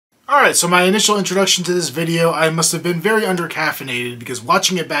Alright, so my initial introduction to this video, I must have been very under-caffeinated because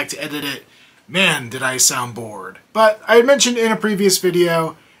watching it back to edit it, man, did I sound bored. But I had mentioned in a previous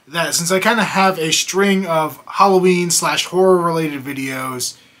video that since I kind of have a string of Halloween/horror related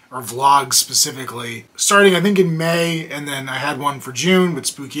videos, or vlogs specifically, starting I think in May, and then I had one for June with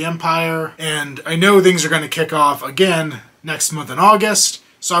Spooky Empire, and I know things are going to kick off again next month in August,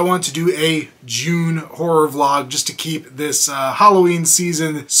 so I want to do a June horror vlog just to keep this Halloween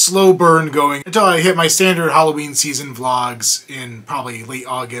season slow burn going until I hit my standard Halloween season vlogs in probably late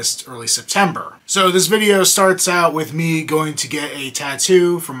August, early September. So this video starts out with me going to get a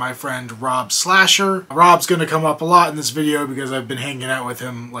tattoo from my friend Rob Slasher. Rob's going to come up a lot in this video because I've been hanging out with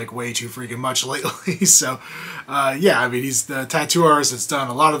him like way too freaking much lately. So yeah, I mean, he's the tattoo artist that's done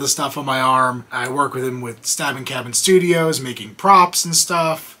a lot of the stuff on my arm. I work with him with Stabbing Cabin Studios, making props and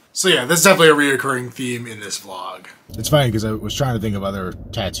stuff. So yeah, that's definitely a reoccurring theme in this vlog. It's funny because I was trying to think of other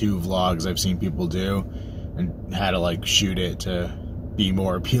tattoo vlogs I've seen people do and how to like shoot it to be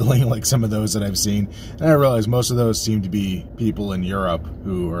more appealing like some of those that I've seen. And I realized most of those seem to be people in Europe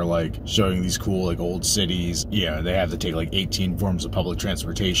who are like showing these cool like old cities. Yeah, they have to take like 18 forms of public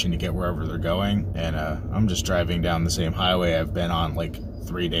transportation to get wherever they're going. And I'm just driving down the same highway I've been on like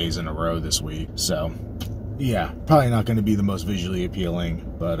 3 days in a row this week. So yeah, probably not going to be the most visually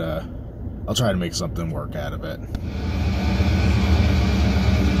appealing, but I'll try to make something work out of it.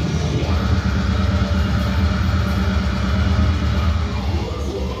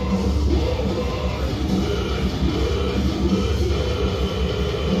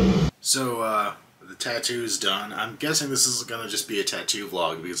 So, the tattoo's done. I'm guessing this is going to just be a tattoo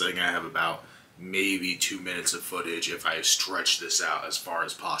vlog because I think I have about maybe 2 minutes of footage if I stretch this out as far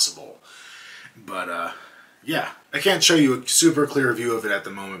as possible. But, yeah, I can't show you a super clear view of it at the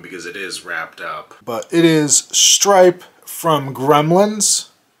moment because it is wrapped up. But it is Stripe from Gremlins.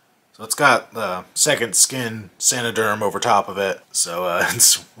 So it's got the second skin Sanoderm over top of it. So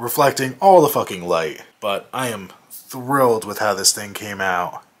it's reflecting all the fucking light. But I am thrilled with how this thing came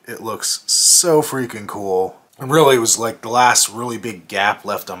out. It looks so freaking cool. And really, it was like the last really big gap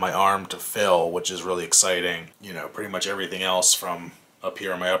left on my arm to fill, which is really exciting. You know, pretty much everything else from up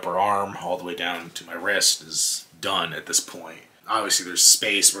here on my upper arm all the way down to my wrist is done at this point. Obviously there's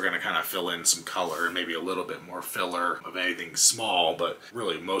space. We're going to kind of fill in some color and maybe a little bit more filler of anything small, but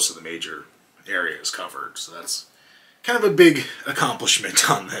really most of the major area is covered. So that's kind of a big accomplishment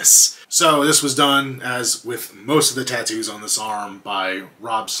on this. So this was done, as with most of the tattoos on this arm, by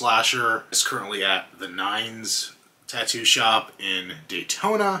Rob Slasher. It's currently at the Nines tattoo shop in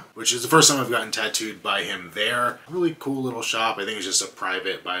Daytona, which is the first time I've gotten tattooed by him there. Really cool little shop. I think it's just a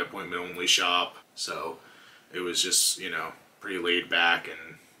private by appointment only shop. So it was just, you know, pretty laid back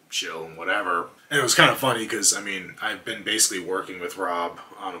and chill and whatever. And it was kind of funny because, I mean, I've been basically working with Rob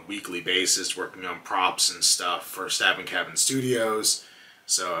on a weekly basis, working on props and stuff for Stabbing Cabin Studios.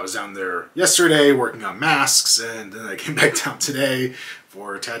 So I was down there yesterday working on masks, and then I came back down today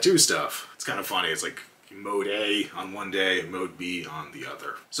for tattoo stuff. It's kind of funny. It's like Mode A on one day, Mode B on the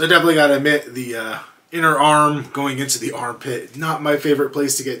other. So I definitely gotta admit, the inner arm going into the armpit, not my favorite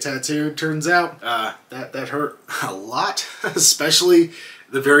place to get tattooed, turns out. That hurt a lot, especially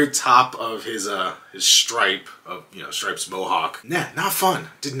the very top of his stripe of, you know, Stripe's mohawk. Nah, not fun.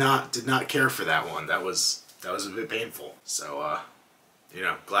 Did not care for that one. That was a bit painful. So you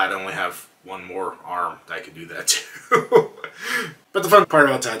know, glad I only have one more arm that I could do that to. But the fun part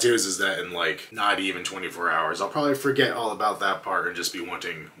about tattoos is that in like not even 24 hours, I'll probably forget all about that part and just be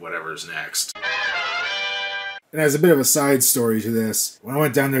wanting whatever's next. And as a bit of a side story to this, when I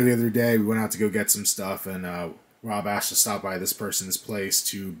went down there the other day, we went out to go get some stuff, and Rob asked to stop by this person's place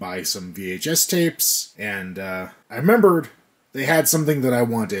to buy some VHS tapes, and I remembered they had something that I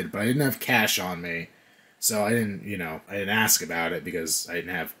wanted, but I didn't have cash on me. So I didn't ask about it because I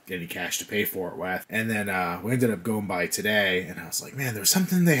didn't have any cash to pay for it with. And then we ended up going by today, and I was like, man, there was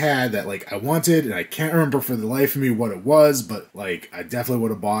something they had that like I wanted, and I can't remember for the life of me what it was, but like I definitely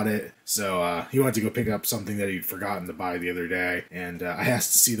would have bought it. So he went to go pick up something that he'd forgotten to buy the other day, and I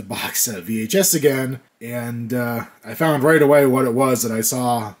asked to see the box set of VHS again, and I found right away what it was that I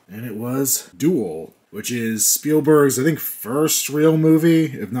saw, and it was Duel, which is Spielberg's, I think, first real movie,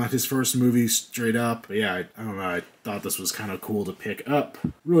 if not his first movie straight up. But yeah, I don't know, I thought this was kind of cool to pick up.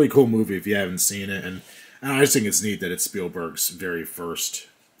 Really cool movie if you haven't seen it, and I just think it's neat that it's Spielberg's very first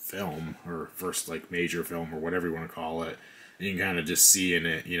film, or first, like, major film, or whatever you want to call it. And you can kind of just see in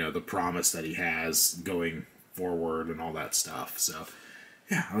it, you know, the promise that he has going forward and all that stuff. So,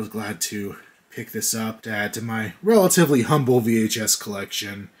 yeah, I was glad to pick this up to add to my relatively humble VHS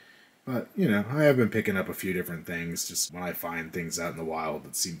collection. But, you know, I have been picking up a few different things just when I find things out in the wild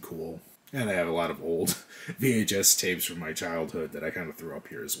that seem cool. And I have a lot of old VHS tapes from my childhood that I kind of threw up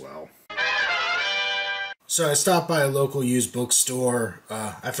here as well. So I stopped by a local used bookstore.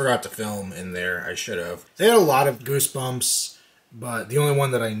 I forgot to film in there. I should have. They had a lot of Goosebumps, but the only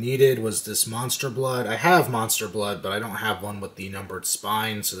one that I needed was this Monster Blood. I have Monster Blood, but I don't have one with the numbered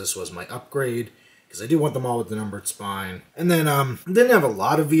spine, so this was my upgrade, because I do want them all with the numbered spine. And then, didn't have a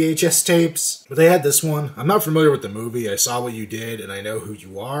lot of VHS tapes, but they had this one. I'm not familiar with the movie. I saw what you did, and I know who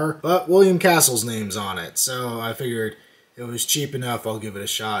you are, but William Castle's name's on it, so I figured it was cheap enough, I'll give it a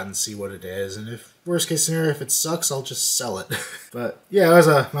shot and see what it is, and if, worst case scenario, if it sucks, I'll just sell it. But, yeah, that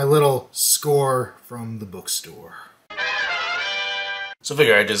was my little score from the bookstore. So I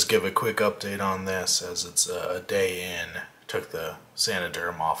figure I'd just give a quick update on this, as it's a day in. Took the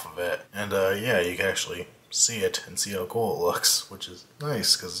Sanoderm off of it, and yeah, you can actually see it and see how cool it looks, which is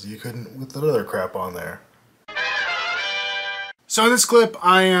nice, because you couldn't with the other crap on there. So in this clip,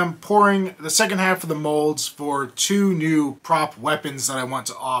 I am pouring the second half of the molds for 2 new prop weapons that I want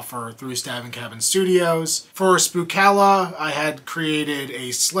to offer through Stabbing Cabin Studios. For Spookala, I had created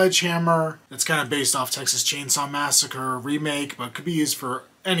a sledgehammer that's kind of based off Texas Chainsaw Massacre remake, but could be used for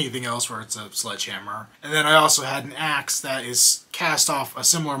anything else where it's a sledgehammer. And then I also had an axe that is cast off a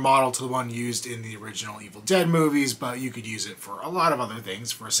similar model to the one used in the original Evil Dead movies, but you could use it for a lot of other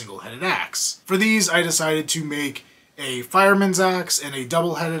things for a single-headed axe. For these, I decided to make a fireman's axe and a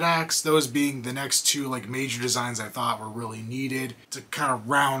double-headed axe, those being the next 2 like major designs I thought were really needed to kind of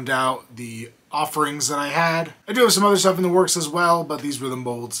round out the offerings that I had. I do have some other stuff in the works as well, but these were the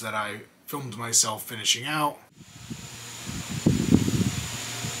molds that I filmed myself finishing out.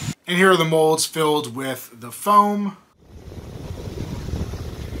 And here are the molds filled with the foam.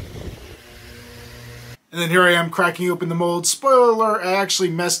 And then here I am cracking open the mold. Spoiler alert, I actually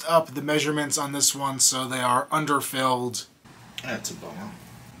messed up the measurements on this one, so they are underfilled. That's a bummer.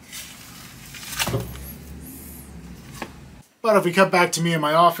 But if we cut back to me in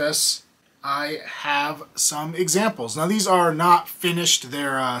my office, I have some examples. Now these are not finished,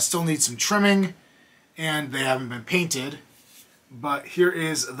 they're still need some trimming, and they haven't been painted. But here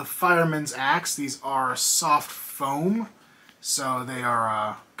is the fireman's axe. These are soft foam, so they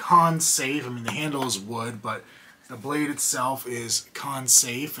are con-safe. I mean, the handle is wood, but the blade itself is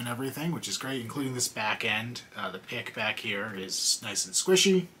con-safe and everything, which is great, including this back end. The pick back here is nice and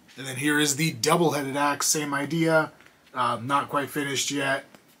squishy. And then here is the double-headed axe, same idea. Not quite finished yet,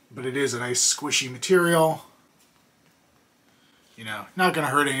 but it is a nice squishy material. You know, not going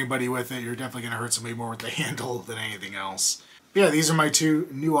to hurt anybody with it. You're definitely going to hurt somebody more with the handle than anything else. But yeah, these are my 2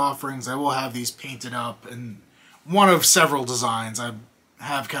 new offerings. I will have these painted up in one of several designs. I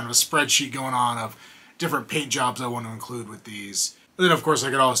have kind of a spreadsheet going on of different paint jobs I want to include with these. And then, of course,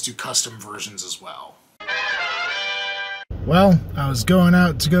 I could always do custom versions as well. Well, I was going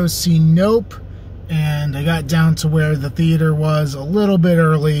out to go see Nope, and I got down to where the theater was a little bit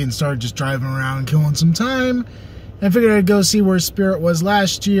early and started just driving around, killing some time. I figured I'd go see where Spirit was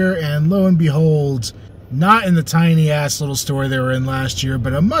last year, and lo and behold, not in the tiny-ass little store they were in last year,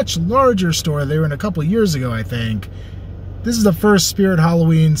 but a much larger store they were in a couple years ago, I think. This is the first Spirit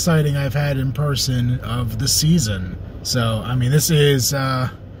Halloween sighting I've had in person of the season. So, I mean, this is,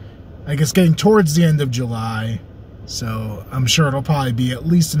 I guess, getting towards the end of July. So, I'm sure it'll probably be at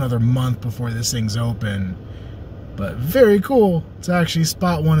least another month before this thing's open. But very cool to actually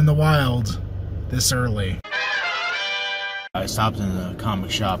spot one in the wild this early. I stopped in the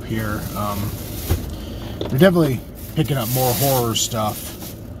comic shop here. They're definitely picking up more horror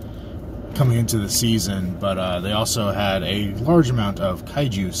stuff coming into the season, but they also had a large amount of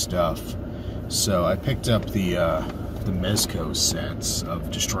kaiju stuff. So I picked up the Mezco sets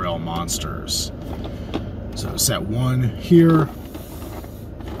of Destroy All Monsters. So set 1 here,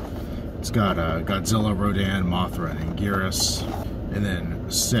 it's got Godzilla, Rodan, Mothra, and Anguirus. And then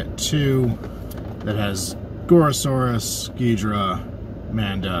set 2 that has Gorosaurus, Ghidra,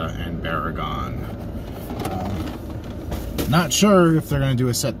 Manda, and Baragon. Not sure if they're going to do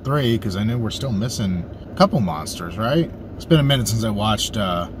a set 3, because I know we're still missing a couple monsters, right? It's been a minute since I watched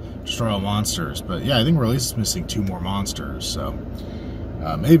Destroy All Monsters, but yeah, I think we're at least missing 2 more monsters, so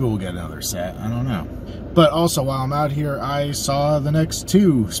maybe we'll get another set, I don't know. But also, while I'm out here, I saw the next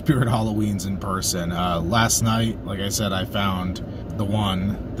 2 Spirit Halloweens in person. Last night, like I said, I found the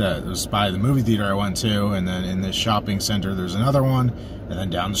one that was by the movie theater I went to, and then in this shopping center there's another one, and then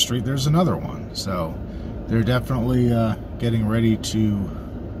down the street there's another one. So they're definitely getting ready to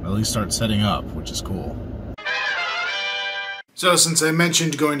at least start setting up, which is cool. So since I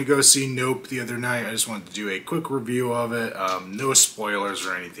mentioned going to go see Nope the other night, I just wanted to do a quick review of it. No spoilers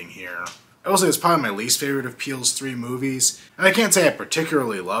or anything here. I will say it's probably my least favorite of Peele's 3 movies, and I can't say I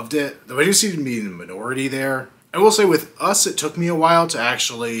particularly loved it, though I do seem to be in the minority there. I will say with Us, it took me a while to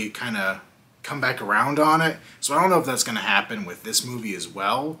actually kind of come back around on it, so I don't know if that's going to happen with this movie as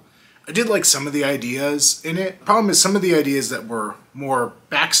well. I did like some of the ideas in it. The problem is some of the ideas that were more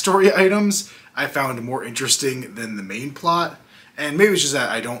backstory items I found more interesting than the main plot. And maybe it's just that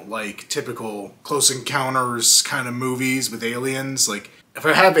I don't like typical Close Encounters kind of movies with aliens. Like, if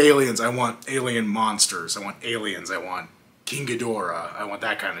I have aliens, I want alien monsters. I want aliens. I want King Ghidorah. I want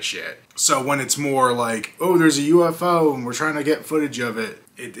that kind of shit. So when it's more like, oh, there's a UFO and we're trying to get footage of it,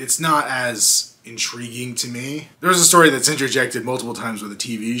 it's not as intriguing to me. There's a story that's interjected multiple times with a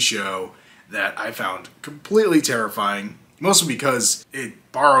TV show that I found completely terrifying. Mostly because it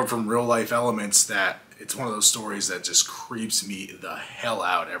borrowed from real life elements that it's one of those stories that just creeps me the hell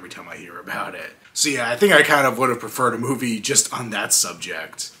out every time I hear about it. So yeah, I think I kind of would have preferred a movie just on that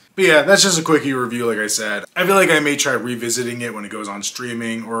subject. But yeah, that's just a quickie review, like I said. I feel like I may try revisiting it when it goes on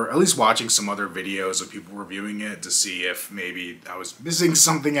streaming, or at least watching some other videos of people reviewing it to see if maybe I was missing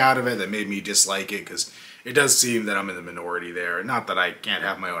something out of it that made me dislike it, because it does seem that I'm in the minority there. Not that I can't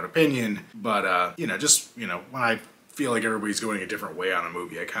have my own opinion, but, when I feel like everybody's going a different way on a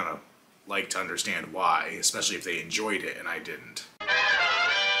movie, I kind of like to understand why, especially if they enjoyed it and I didn't.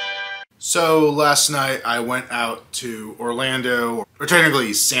 So last night I went out to Orlando, or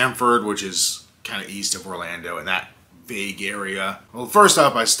technically Sanford, which is kind of east of Orlando in that vague area. Well, first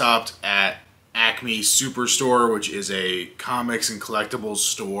up I stopped at Acme Superstore, which is a comics and collectibles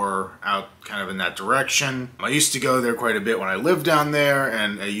store out kind of in that direction. I used to go there quite a bit when I lived down there,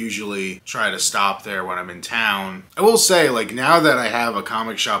 and I usually try to stop there when I'm in town. I will say, like, now that I have a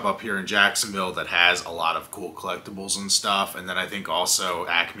comic shop up here in Jacksonville that has a lot of cool collectibles and stuff, and then I think also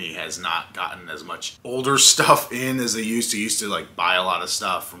Acme has not gotten as much older stuff in as they used to. Used to like buy a lot of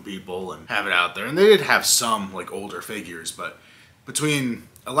stuff from people and have it out there, and they did have some like older figures, but between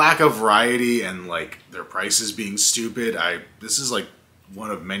a lack of variety and like their prices being stupid, this is like one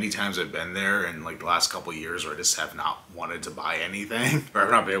of many times I've been there in like the last couple of years where I just have not wanted to buy anything, or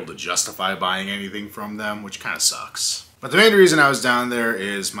I've not been able to justify buying anything from them, which kind of sucks. But the main reason I was down there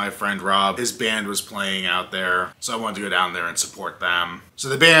is my friend Rob, his band was playing out there, so I wanted to go down there and support them. So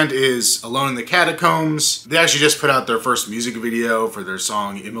the band is Alone in the Catacombs. They actually just put out their first music video for their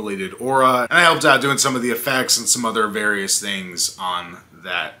song Immolated Aura, and I helped out doing some of the effects and some other various things on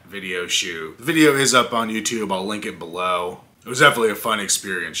that video shoot. The video is up on YouTube, I'll link it below. It was definitely a fun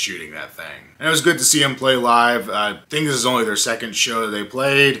experience shooting that thing. And it was good to see them play live. I think this is only their second show they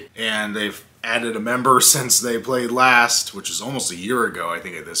played, and they've added a member since they played last, which was almost a year ago, I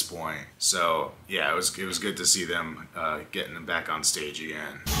think, at this point. So yeah, it was good to see them getting them back on stage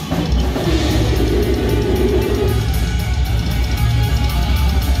again.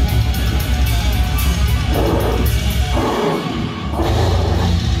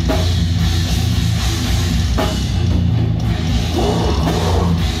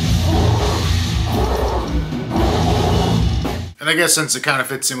 And I guess since it kind of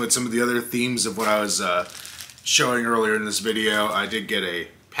fits in with some of the other themes of what I was showing earlier in this video, I did get a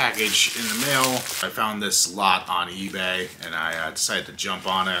package in the mail. I found this lot on eBay, and I decided to jump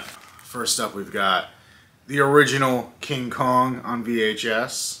on it. First up, we've got the original King Kong on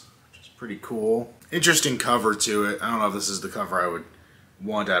VHS, which is pretty cool. Interesting cover to it. I don't know if this is the cover I would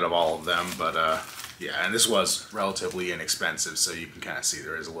want out of all of them, but yeah, and this was relatively inexpensive, so you can kind of see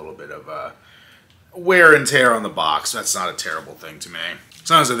there is a little bit of wear and tear on the box. That's not a terrible thing to me.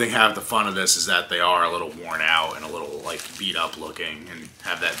 Sometimes I think half the fun of this is that they are a little worn out and a little like beat up looking and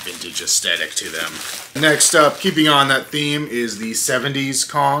have that vintage aesthetic to them. Next up, keeping on that theme, is the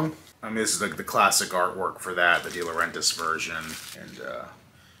 70s Kong. I mean, this is like the classic artwork for that, the De Laurentiis version, and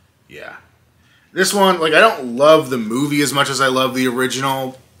yeah. This one, like, I don't love the movie as much as I love the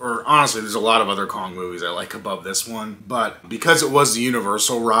original. Or honestly, there's a lot of other Kong movies I like above this one, but because it was the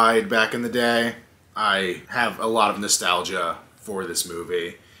Universal ride back in the day, I have a lot of nostalgia for this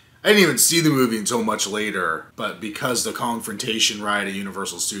movie. I didn't even see the movie until much later, but because the Kongfrontation ride at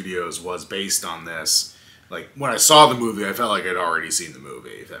Universal Studios was based on this, like, when I saw the movie, I felt like I'd already seen the movie,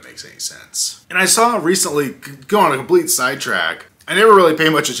 if that makes any sense. And I saw recently, go on a complete sidetrack, I never really pay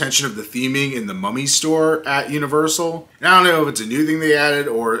much attention to the theming in the Mummy store at Universal. And I don't know if it's a new thing they added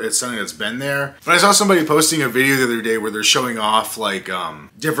or it's something that's been there. But I saw somebody posting a video the other day where they're showing off like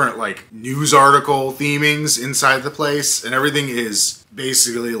different like news article themings inside the place. And everything is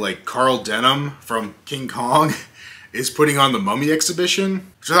basically like Carl Denham from King Kong. is putting on the Mummy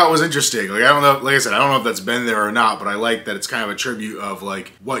exhibition, which I thought was interesting. Like, I don't know, like I said, I don't know if that's been there or not, but I like that it's kind of a tribute of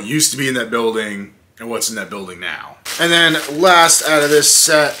like what used to be in that building and what's in that building now. And then last out of this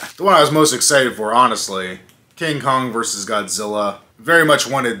set, the one I was most excited for, honestly, King Kong vs. Godzilla. Very much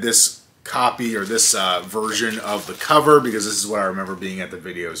wanted this copy or this version of the cover because this is what I remember being at the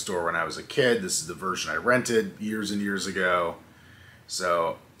video store when I was a kid. This is the version I rented years and years ago.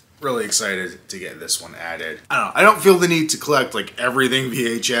 So really excited to get this one added. I don't know, I don't feel the need to collect like everything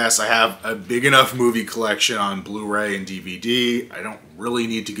VHS. I have a big enough movie collection on Blu-ray and DVD. I don't really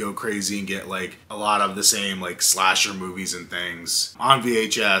need to go crazy and get like a lot of the same like slasher movies and things on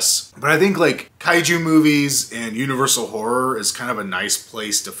VHS. But I think like kaiju movies and Universal horror is kind of a nice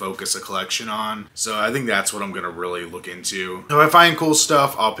place to focus a collection on. So I think that's what I'm gonna really look into. If I find cool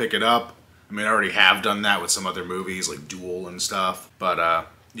stuff, I'll pick it up. I mean, I already have done that with some other movies like Duel and stuff. But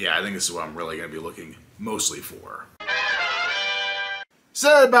yeah, I think this is what I'm really going to be looking mostly for. So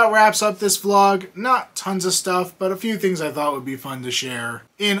that about wraps up this vlog. Not tons of stuff, but a few things I thought would be fun to share.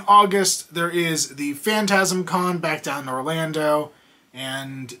 In August, there is the Phantasm Con back down in Orlando,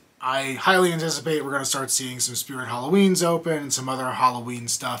 and I highly anticipate we're going to start seeing some Spirit Halloweens open and some other Halloween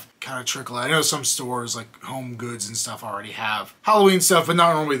stuff kind of trickle out. I know some stores like Home Goods and stuff already have Halloween stuff, but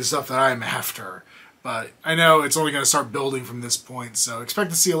not normally the stuff that I'm after. But I know it's only going to start building from this point, so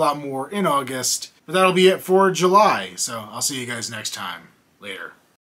expect to see a lot more in August. But that'll be it for July, so I'll see you guys next time. Later.